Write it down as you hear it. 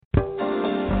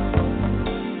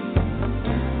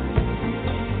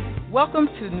Welcome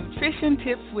to Nutrition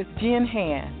Tips with Jenn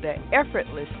Hand, the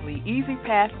effortlessly easy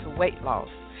path to weight loss.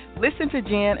 Listen to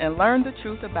Jenn and learn the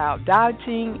truth about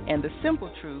dieting and the simple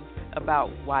truth about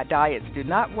why diets do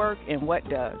not work and what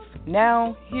does.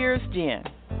 Now, here's Jenn.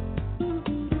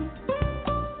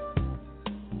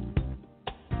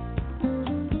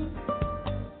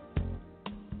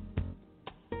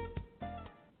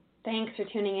 Thanks for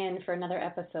tuning in for another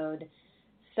episode.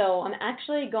 So I'm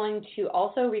actually going to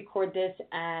also record this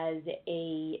as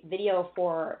a video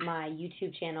for my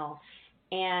YouTube channel,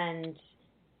 and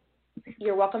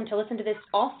you're welcome to listen to this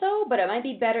also, but it might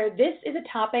be better. This is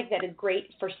a topic that is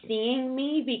great for seeing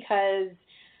me because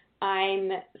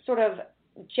I'm sort of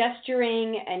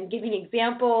gesturing and giving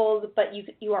examples, but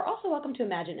you are also welcome to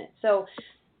imagine it. So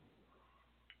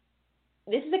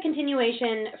this is a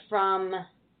continuation from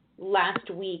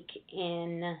last week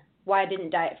in why I didn't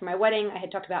diet for my wedding. I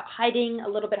had talked about hiding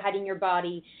your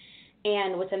body.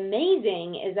 And what's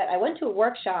amazing is that I went to a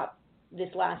workshop this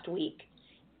last week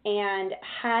and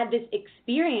had this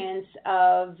experience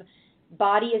of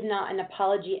body is not an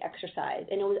apology exercise.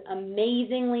 And it was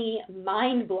amazingly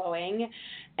mind-blowing.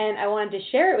 And I wanted to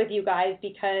share it with you guys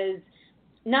because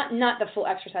not the full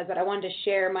exercise, but I wanted to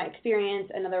share my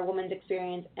experience, another woman's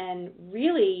experience, and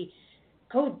really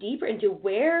go deeper into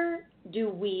where do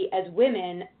we as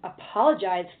women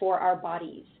apologize for our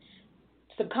bodies,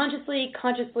 subconsciously,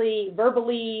 consciously,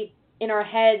 verbally, in our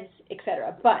heads,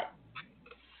 etc. But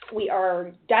we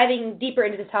are diving deeper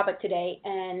into this topic today,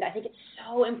 and I think it's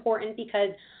so important because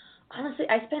honestly,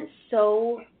 I spent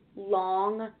so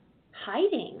long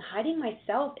hiding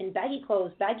myself in baggy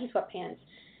clothes, baggy sweatpants,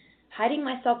 hiding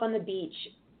myself on the beach,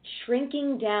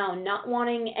 shrinking down, not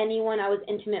wanting anyone I was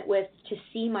intimate with to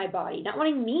see my body, not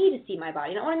wanting me to see my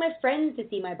body, not wanting my friends to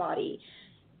see my body.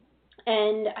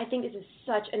 And I think this is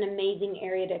such an amazing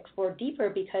area to explore deeper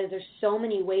because there's so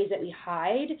many ways that we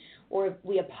hide or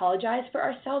we apologize for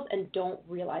ourselves and don't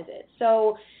realize it.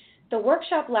 So the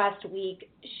workshop last week,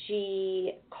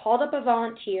 she called up a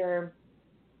volunteer,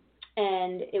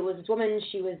 and it was this woman.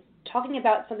 She was talking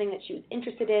about something that she was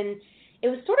interested in. It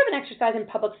was sort of an exercise in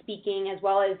public speaking as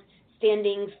well as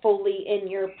standing fully in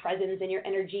your presence and your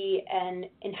energy and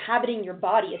inhabiting your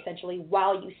body essentially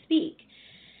while you speak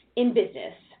in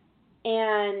business.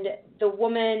 And the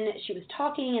woman, she was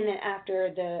talking, and then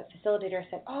after the facilitator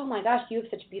said, "Oh my gosh, you have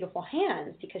such beautiful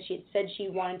hands," because she had said she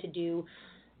wanted to do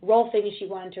role things. She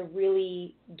wanted to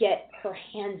really get her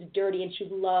hands dirty, and she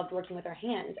loved working with her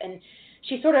hands. And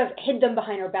she sort of hid them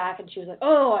behind her back, and she was like,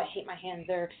 "Oh, I hate my hands.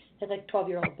 They're like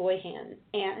 12-year-old boy hands."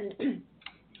 And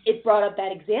it brought up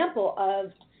that example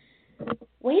of,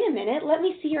 wait a minute, let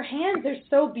me see your hands. They're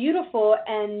so beautiful.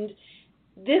 And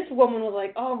this woman was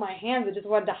like, "Oh, my hands. I just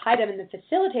wanted to hide them." And the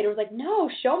facilitator was like, "No,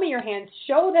 show me your hands.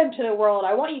 Show them to the world.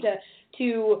 I want you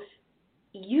to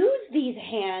use these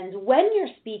hands when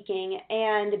you're speaking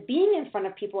and being in front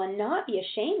of people and not be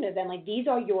ashamed of them. Like, these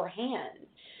are your hands."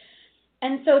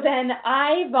 And so then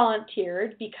I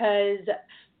volunteered because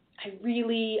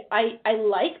I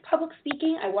like public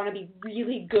speaking. I want to be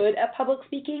really good at public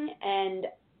speaking, and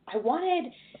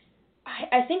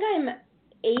I think I'm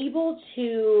able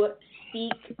to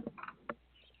speak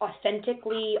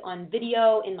authentically on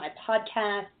video, in my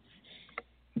podcasts,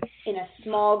 in a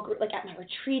small group, like at my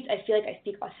retreats. I feel like I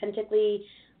speak authentically,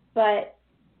 but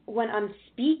when I'm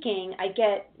speaking, I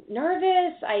get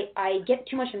nervous. I get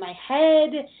too much in my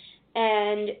head.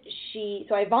 And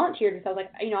so I volunteered because I was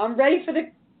like, I'm ready for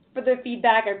the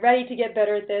feedback. I'm ready to get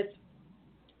better at this.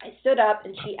 I stood up,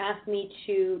 and she asked me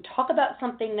to talk about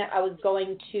something that I was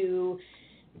going to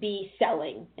be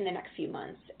selling in the next few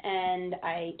months. And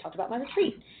I talked about my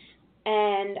retreat.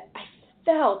 And I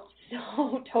felt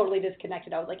so totally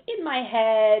disconnected. I was like in my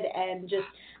head and just,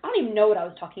 I don't even know what I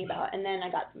was talking about. And then I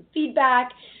got some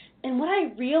feedback. And what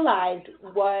I realized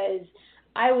was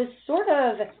I was sort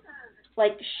of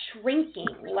like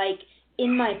shrinking, like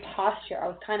in my posture. I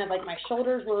was kind of like, my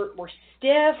shoulders were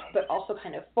stiff, but also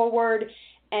kind of forward.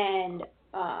 And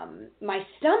my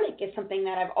stomach is something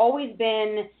that I've always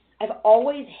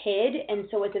hid. And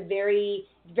so it's a very,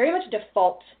 very much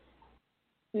default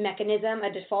mechanism,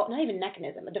 a default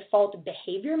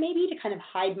behavior maybe to kind of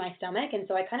hide my stomach. And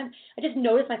so I just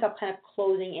noticed myself kind of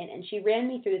closing in. And she ran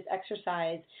me through this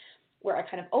exercise where I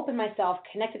kind of opened myself,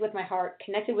 connected with my heart,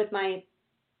 connected with my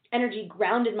energy,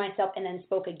 grounded myself, and then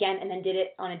spoke again, and then did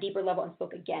it on a deeper level and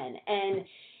spoke again. And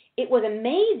it was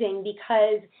amazing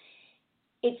because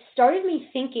it started me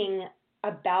thinking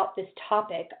about this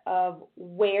topic of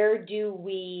where do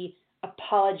we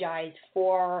apologize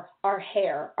for our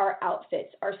hair, our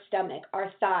outfits, our stomach,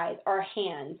 our thighs, our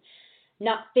hands,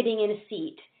 not fitting in a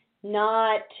seat,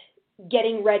 not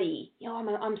getting ready.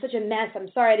 I'm such a mess. I'm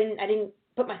sorry I didn't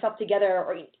put myself together.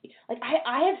 Or like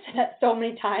I have said that so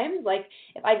many times. Like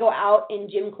if I go out in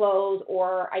gym clothes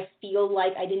or I feel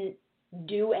like I didn't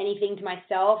do anything to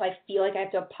myself, I feel like I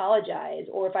have to apologize.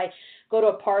 Or if I go to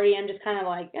a party, I'm just kind of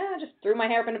like, just threw my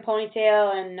hair up in a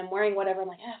ponytail and I'm wearing whatever. I'm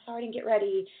like, sorry I didn't get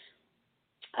ready.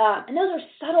 And those are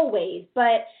subtle ways,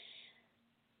 but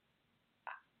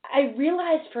I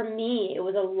realized for me it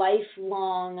was a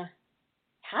lifelong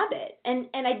habit. And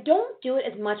I don't do it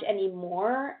as much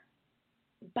anymore,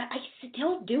 but I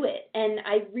still do it. And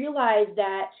I realized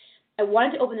that I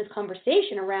wanted to open this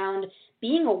conversation around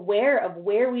being aware of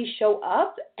where we show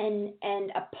up and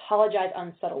apologize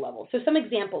on subtle levels. So some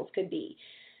examples could be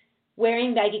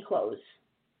wearing baggy clothes.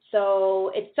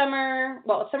 So it's summer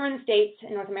in the States,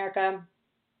 in North America.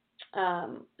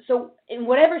 So in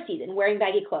whatever season, wearing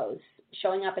baggy clothes,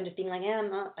 showing up and just being like,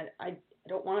 I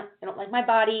don't like my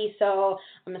body, so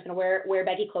I'm just going to wear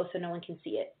baggy clothes so no one can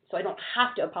see it. So I don't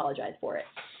have to apologize for it.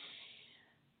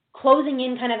 Closing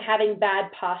in, kind of having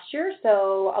bad posture.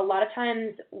 So a lot of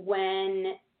times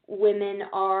when women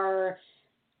are,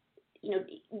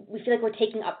 we feel like we're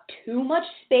taking up too much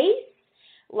space,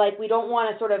 like we don't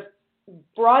want to sort of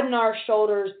broaden our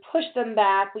shoulders, push them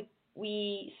back.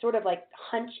 We sort of like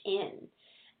hunch in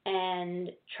and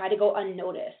try to go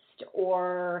unnoticed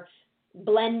or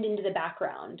blend into the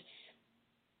background.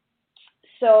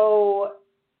 So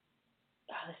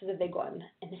this is a big one.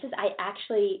 And I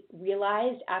actually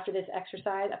realized after this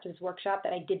exercise, after this workshop,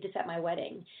 that I did this at my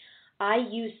wedding. I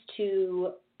used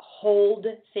to hold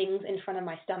things in front of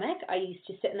my stomach. I used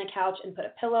to sit on the couch and put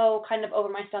a pillow kind of over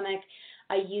my stomach.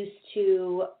 I used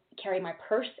to carry my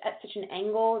purse at such an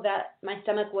angle that my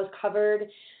stomach was covered.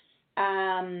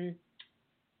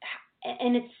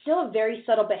 And it's still a very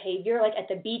subtle behavior. Like at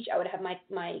the beach, I would have my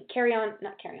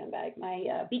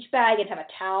beach bag and have a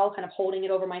towel kind of holding it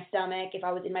over my stomach if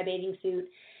I was in my bathing suit.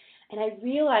 And I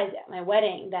realized at my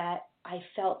wedding that I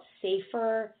felt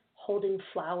safer holding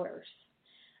flowers.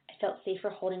 I felt safer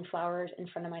holding flowers in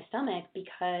front of my stomach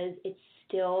because it's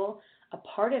still a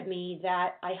part of me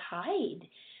that I hide.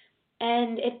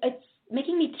 And it's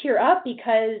making me tear up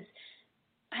because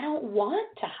I don't want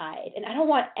to hide, and I don't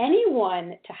want anyone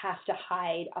to have to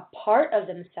hide a part of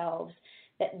themselves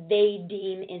that they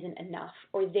deem isn't enough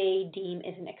or they deem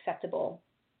isn't acceptable.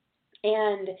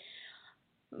 And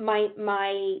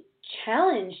my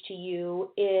challenge to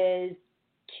you is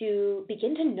to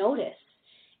begin to notice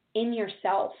in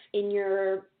yourself, in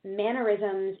your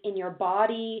mannerisms, in your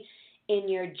body, in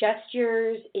your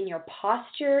gestures, in your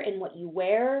posture, in what you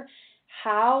wear.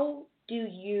 How do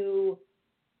you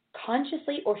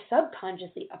consciously or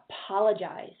subconsciously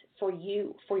apologize for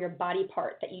you, for your body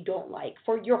part that you don't like,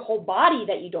 for your whole body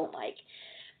that you don't like?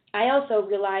 I also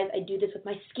realize I do this with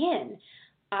my skin.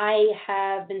 I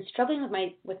have been struggling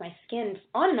with my skin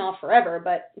on and off forever,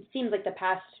 but it seems like the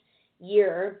past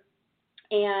year.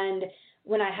 And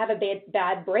when I have a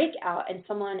bad breakout and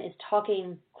someone is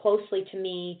talking closely to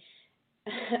me,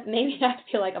 maybe I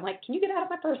feel like I'm like, can you get out of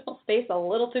my personal space a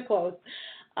little too close?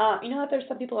 That there's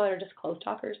some people that are just close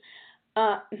talkers.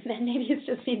 And maybe it's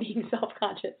just me being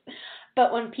self-conscious.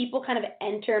 But when people kind of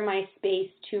enter my space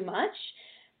too much,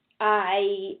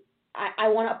 I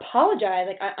want to apologize.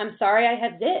 Like, I'm sorry I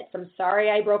had zits. I'm sorry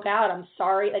I broke out. I'm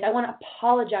sorry. Like, I want to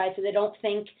apologize so they don't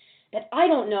think that I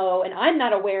don't know and I'm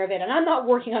not aware of it and I'm not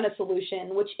working on a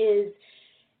solution, which is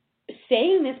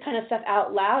saying this kind of stuff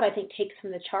out loud, I think takes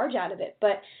some of the charge out of it.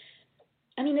 But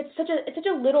I mean, it's such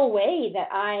a little way that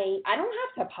I don't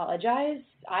have to apologize.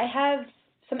 I have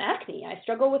some acne. I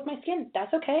struggle with my skin.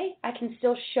 That's okay. I can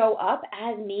still show up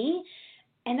as me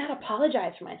and not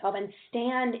apologize for myself and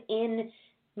stand in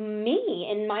me,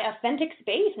 in my authentic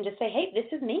space, and just say, hey,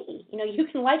 this is me. You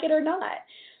can like it or not.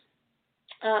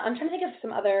 I'm trying to think of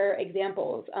some other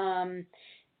examples.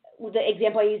 The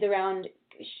example I use around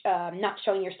not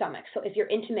showing your stomach. So if you're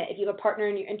intimate, if you have a partner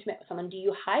and you're intimate with someone, do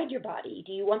you hide your body?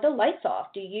 Do you want the lights off?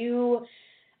 Do you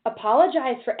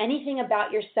apologize for anything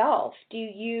about yourself? Do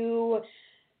you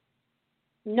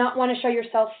not want to show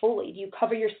yourself fully? Do you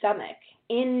cover your stomach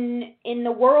in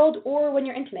the world or when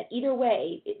you're intimate? Either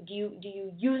way, do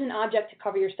you use an object to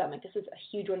cover your stomach? This is a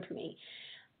huge one for me.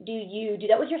 Do you do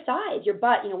that with your thighs, your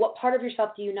butt? What part of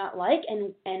yourself do you not like,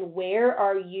 and where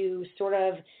are you sort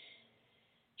of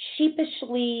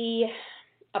sheepishly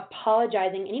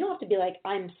apologizing? And you don't have to be like,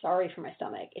 I'm sorry for my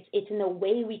stomach. It's in the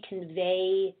way we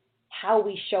convey how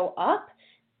we show up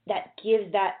that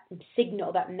gives that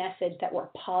signal, that message that we're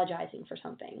apologizing for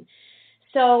something.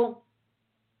 So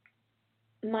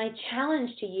my challenge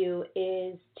to you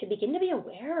is to begin to be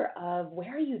aware of,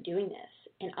 where are you doing this?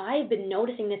 And I've been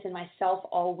noticing this in myself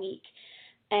all week.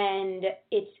 And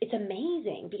it's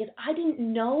amazing because I didn't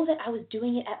know that I was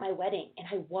doing it at my wedding, and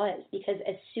I was, because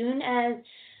as soon as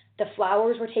the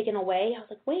flowers were taken away, I was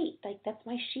like, wait, like that's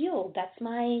my shield, that's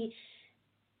my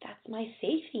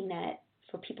safety net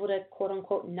for people to quote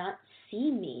unquote not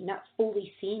see me, not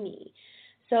fully see me.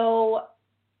 So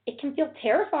it can feel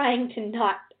terrifying to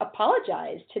not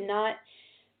apologize, to not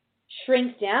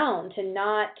shrink down, to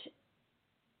not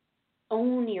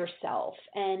own yourself.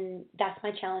 And that's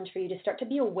my challenge for you, to start to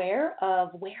be aware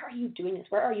of, where are you doing this?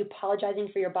 Where are you apologizing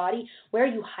for your body? Where are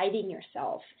you hiding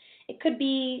yourself? It could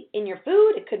be in your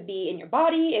food, it could be in your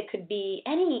body, it could be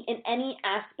in any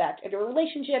aspect of your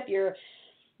relationship,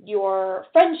 your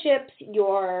friendships,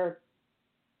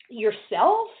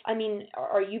 yourself. I mean,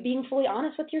 are you being fully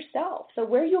honest with yourself? So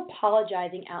where are you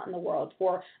apologizing out in the world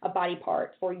for a body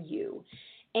part for you?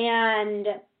 And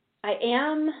I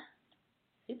am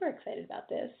super excited about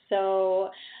this.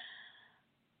 So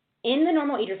in the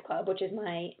Normal Eaters Club, which is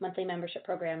my monthly membership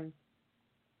program,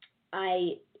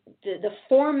 the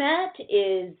format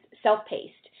is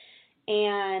self-paced.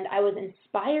 And I was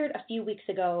inspired a few weeks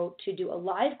ago to do a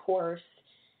live course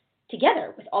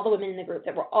together with all the women in the group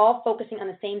that were all focusing on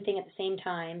the same thing at the same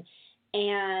time.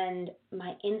 And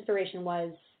my inspiration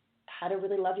was how to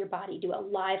really love your body. Do a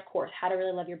live course, how to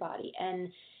really love your body.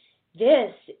 And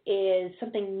this is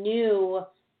something new,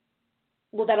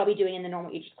 well, that I'll be doing in the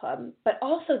Normal Eaters Club. But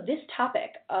also this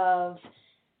topic of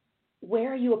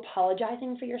where are you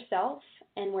apologizing for yourself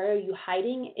and where are you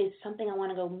hiding is something I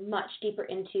want to go much deeper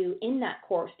into in that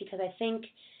course, because I think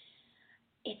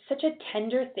it's such a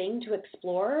tender thing to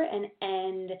explore, and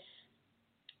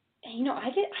you know, I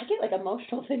get like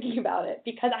emotional thinking about it,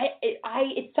 because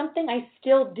it's something I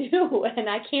still do, and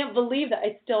I can't believe that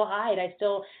I still hide. I'm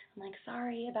like,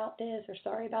 sorry about this or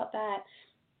sorry about that.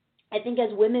 I think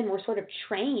as women, we're sort of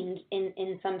trained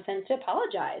in some sense to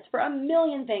apologize for a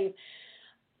million things.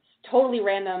 Totally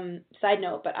random side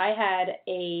note, but I had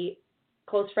a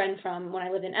close friend from when I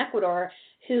lived in Ecuador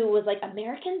who was like,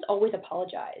 Americans always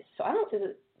apologize. So I don't know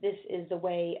if this is the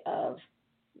way of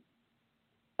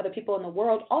other people in the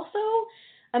world. Also,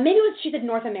 maybe it was, she said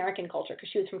North American culture, because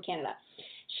she was from Canada.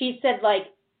 She said,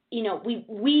 like, you know,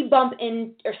 we bump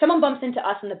in, or someone bumps into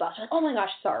us in the bus. Like, oh my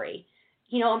gosh, sorry.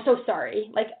 You know, I'm so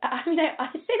sorry. Like, I mean,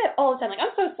 I say that all the time. Like,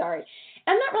 I'm so sorry.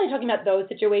 I'm not really talking about those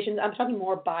situations. I'm talking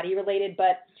more body related,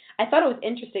 but I thought it was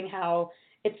interesting how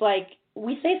it's like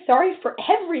we say sorry for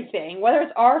everything, whether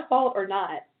it's our fault or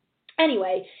not.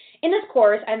 Anyway, in this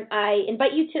course, I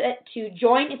invite you to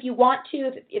join if you want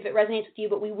to, if it resonates with you,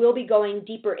 but we will be going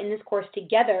deeper in this course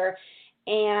together,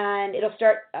 and it'll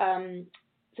start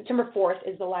September 4th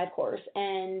is the live course.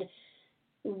 And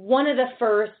one of the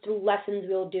first lessons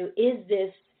we'll do is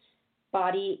this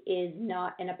body is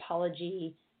not an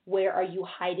apology, where are you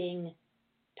hiding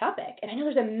topic. And I know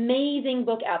there's an amazing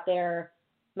book out there,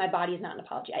 My Body is Not an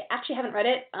Apology. I actually haven't read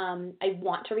it. I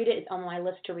want to read it. It's on my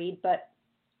list to read, but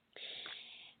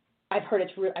I've heard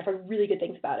really good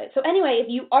things about it. So anyway, if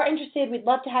you are interested, we'd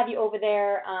love to have you over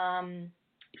there.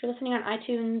 If you're listening on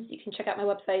iTunes, you can check out my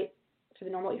website for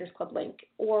the Normal Eaters Club link,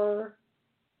 or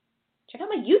check out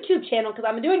my YouTube channel, because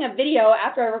I'm doing a video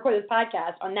after I record this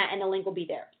podcast on that, and the link will be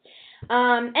there.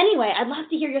 Anyway, I'd love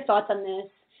to hear your thoughts on this,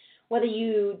 whether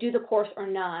you do the course or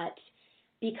not,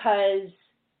 because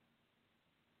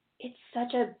it's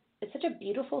such a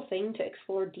beautiful thing to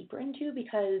explore deeper into,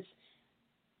 because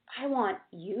I want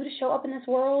you to show up in this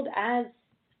world as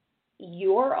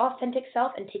your authentic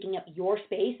self and taking up your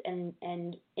space and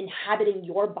inhabiting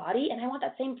your body. And I want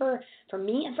that same for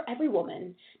me and for every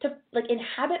woman, to like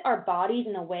inhabit our bodies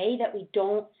in a way that we're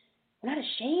not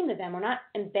ashamed of them, we're not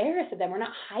embarrassed of them, we're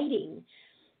not hiding.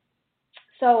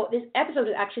 So this episode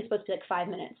is actually supposed to be like 5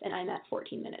 minutes, and I'm at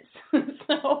 14 minutes.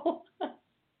 So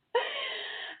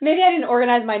maybe I didn't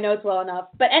organize my notes well enough.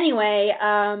 But anyway,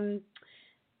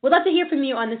 we'd love to hear from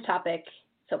you on this topic.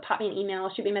 So pop me an email,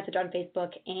 shoot me a message on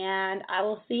Facebook, and I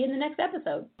will see you in the next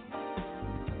episode.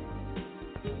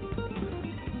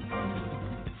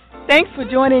 Thanks for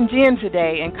joining Jenn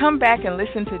today, and come back and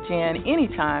listen to Jenn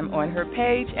anytime on her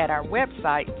page at our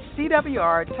website,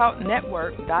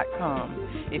 CWRTalkNetwork.com.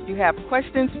 If you have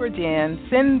questions for Jenn,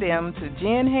 send them to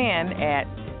Jenn Hand at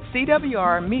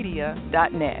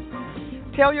CWRmedia.net.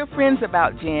 Tell your friends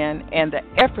about Jenn and the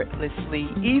Effortlessly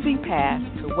Easy Path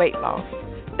to Weight Loss.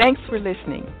 Thanks for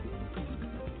listening.